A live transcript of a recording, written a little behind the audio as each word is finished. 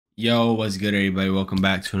Yo, what's good, everybody? Welcome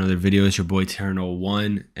back to another video. It's your boy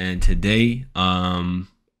Terran01, and today I'm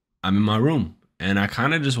in my room and I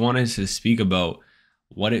kind of just wanted to speak about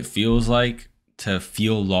what it feels like to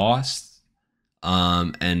feel lost,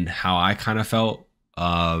 and how I kind of felt.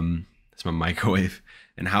 It's my microwave.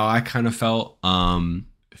 And how I kind of felt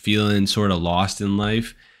feeling sort of lost in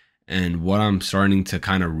life, and what I'm starting to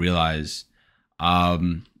kind of realize,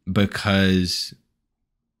 because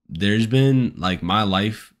there's been like my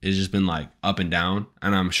life has just been like up and down,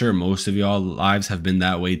 and I'm sure most of y'all lives have been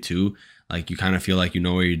that way too. Like you kind of feel like you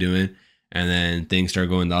know what you're doing, and then things start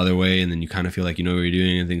going the other way, and then you kind of feel like you know what you're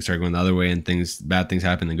doing, and things start going the other way, and bad things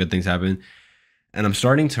happen and good things happen. And I'm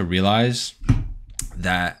starting to realize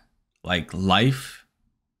that like life,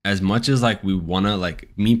 as much as like we want to, like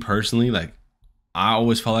me personally, like I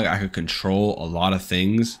always felt like I could control a lot of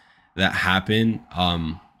things that happen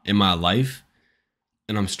in my life.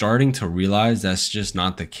 And I'm starting to realize that's just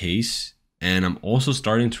not the case. And I'm also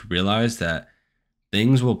starting to realize that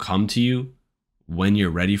things will come to you when you're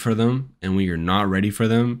ready for them. And when you're not ready for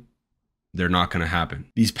them, they're not going to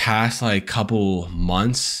happen. These past like couple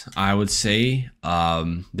months, I would say,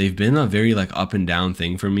 they've been a very like up and down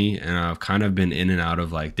thing for me. And I've kind of been in and out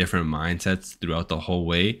of like different mindsets throughout the whole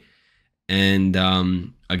way. And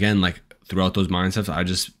again, like throughout those mindsets, I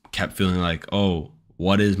just kept feeling like, oh,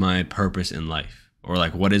 what is my purpose in life? Or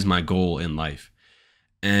like, what is my goal in life?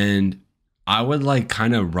 And I would like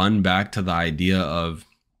kind of run back to the idea of,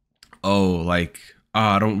 oh, like, oh,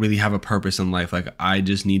 I don't really have a purpose in life. Like, I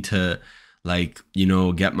just need to like,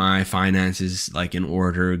 get my finances like in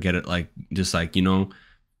order, get it like, just like,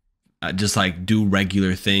 just like do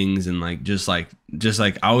regular things. And like, just like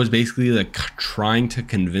I was basically like trying to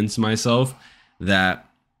convince myself that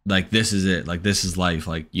like, this is it. Like, this is life.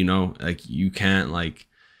 Like, like you can't like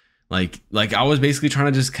I was basically trying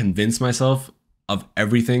to just convince myself of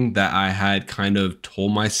everything that I had kind of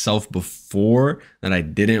told myself before that I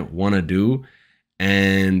didn't want to do.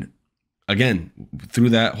 And again,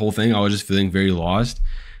 through that whole thing, I was just feeling very lost.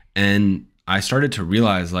 And I started to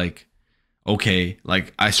realize like, okay,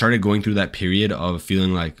 like I started going through that period of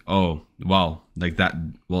feeling like, oh, wow, like that,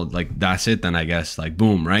 well, like that's it then, I guess, like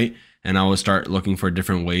boom, right? And I would start looking for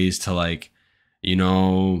different ways to like,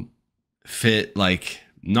 fit, like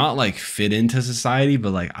not like fit into society,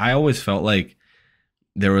 but like I always felt like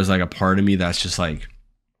there was like a part of me that's just like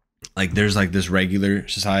there's like this regular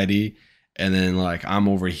society, and then like I'm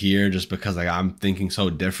over here just because like I'm thinking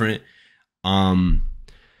so different. But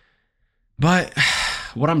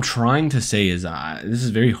what I'm trying to say is, this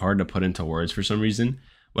is very hard to put into words for some reason.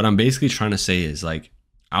 What I'm basically trying to say is like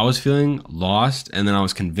I was feeling lost, and then I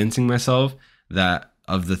was convincing myself that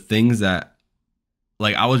of the things that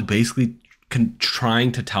like I was basically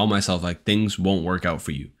trying to tell myself like things won't work out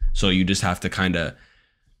for you, so you just have to kind of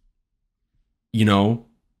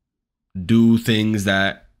do things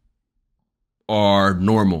that are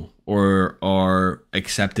normal or are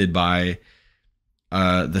accepted by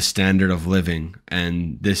the standard of living,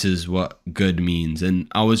 and this is what good means. And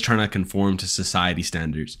I was trying to conform to society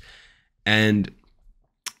standards. And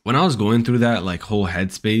when I was going through that like whole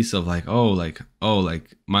headspace of like, oh,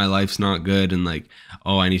 like my life's not good, and like,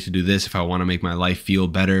 oh, I need to do this if I want to make my life feel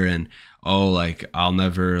better, and oh, like I'll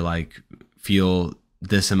never like feel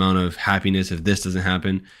this amount of happiness if this doesn't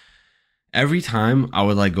happen. Every time I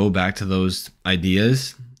would like go back to those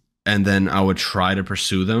ideas, and then I would try to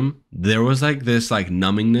pursue them, there was like this like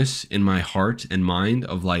numbingness in my heart and mind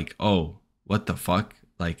of like, oh, what the fuck?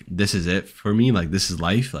 Like this is it for me? Like this is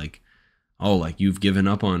life? Like, oh, like you've given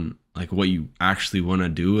up on like what you actually want to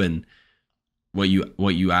do and what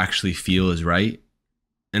you actually feel is right.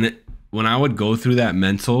 And when I would go through that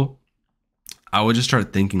mental, I would just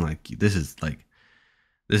start thinking like, this is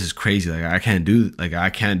crazy. Like I can't do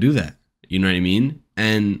that. You know what I mean?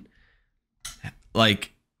 And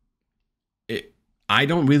like, I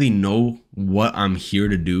don't really know what I'm here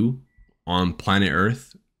to do on planet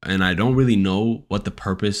Earth. And I don't really know what the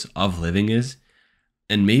purpose of living is.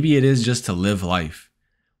 And maybe it is just to live life.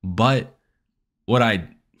 But what I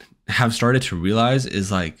have started to realize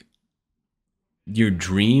is like your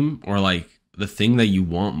dream, or like the thing that you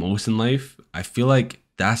want most in life, I feel like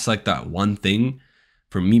that's like that one thing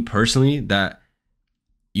for me personally that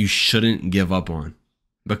you shouldn't give up on,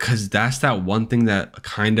 because that's that one thing that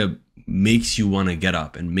kind of makes you want to get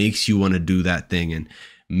up and makes you want to do that thing and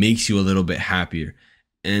makes you a little bit happier.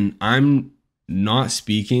 And I'm not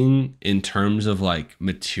speaking in terms of like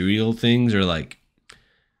material things or like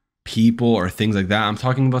people or things like that. I'm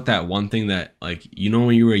talking about that one thing that like,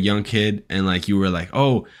 when you were a young kid and like you were like,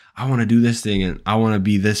 oh, I want to do this thing and I want to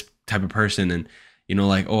be this type of person, and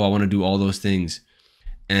like, oh, I want to do all those things.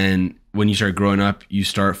 And when you start growing up, you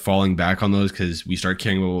start falling back on those because we start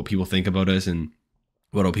caring about what people think about us and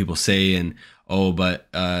what do people say. And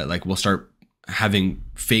like we'll start having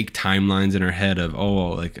fake timelines in our head of,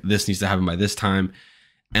 oh, like this needs to happen by this time.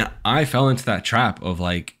 And I fell into that trap of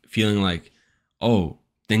like feeling like, oh,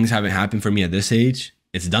 things haven't happened for me at this age.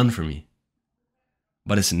 It's done for me.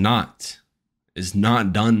 But it's not. It's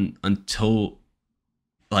not done until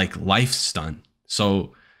like life's done.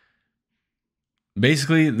 So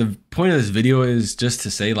basically the point of this video is just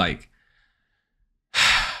to say like,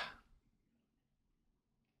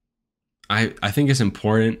 I think it's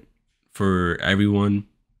important for everyone,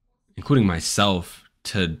 including myself,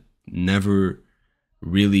 to never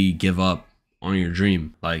really give up on your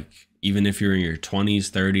dream. Like even if you're in your 20s,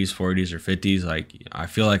 30s, 40s, or 50s, like I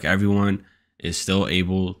feel like everyone is still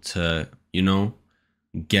able to, you know,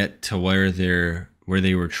 get to where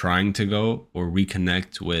they were trying to go or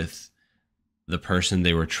reconnect with the person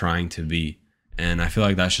they were trying to be. And I feel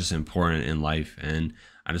like that's just important in life. And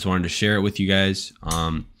I just wanted to share it with you guys.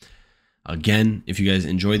 Again, if you guys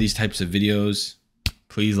enjoy these types of videos,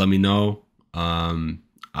 please let me know. I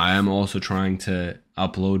am also trying to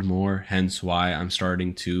upload more, hence why I'm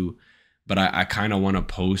starting to, but I kind of want to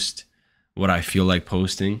post what I feel like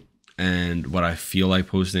posting, and what I feel like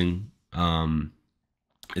posting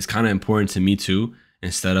is kind of important to me too,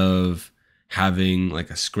 instead of having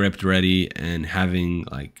like a script ready and having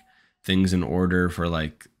like things in order for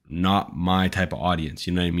like not my type of audience.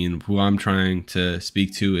 You know what I mean? Who I'm trying to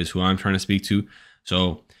speak to is who I'm trying to speak to.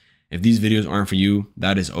 So if these videos aren't for you,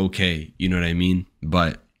 that is okay. You know what I mean?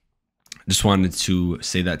 But I just wanted to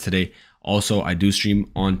say that today. Also, I do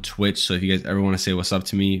stream on Twitch. So if you guys ever want to say what's up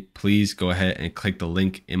to me, please go ahead and click the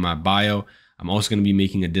link in my bio. I'm also going to be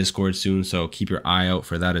making a Discord soon, so keep your eye out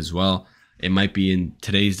for that as well. It might be in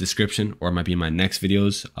today's description or it might be in my next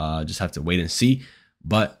videos. Just have to wait and see.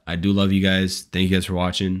 But I do love you guys. Thank you guys for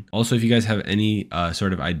watching. Also, if you guys have any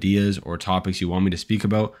sort of ideas or topics you want me to speak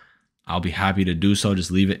about, I'll be happy to do so. Just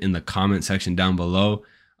leave it in the comment section down below.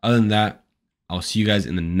 Other than that, I'll see you guys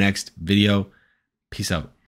in the next video. Peace out.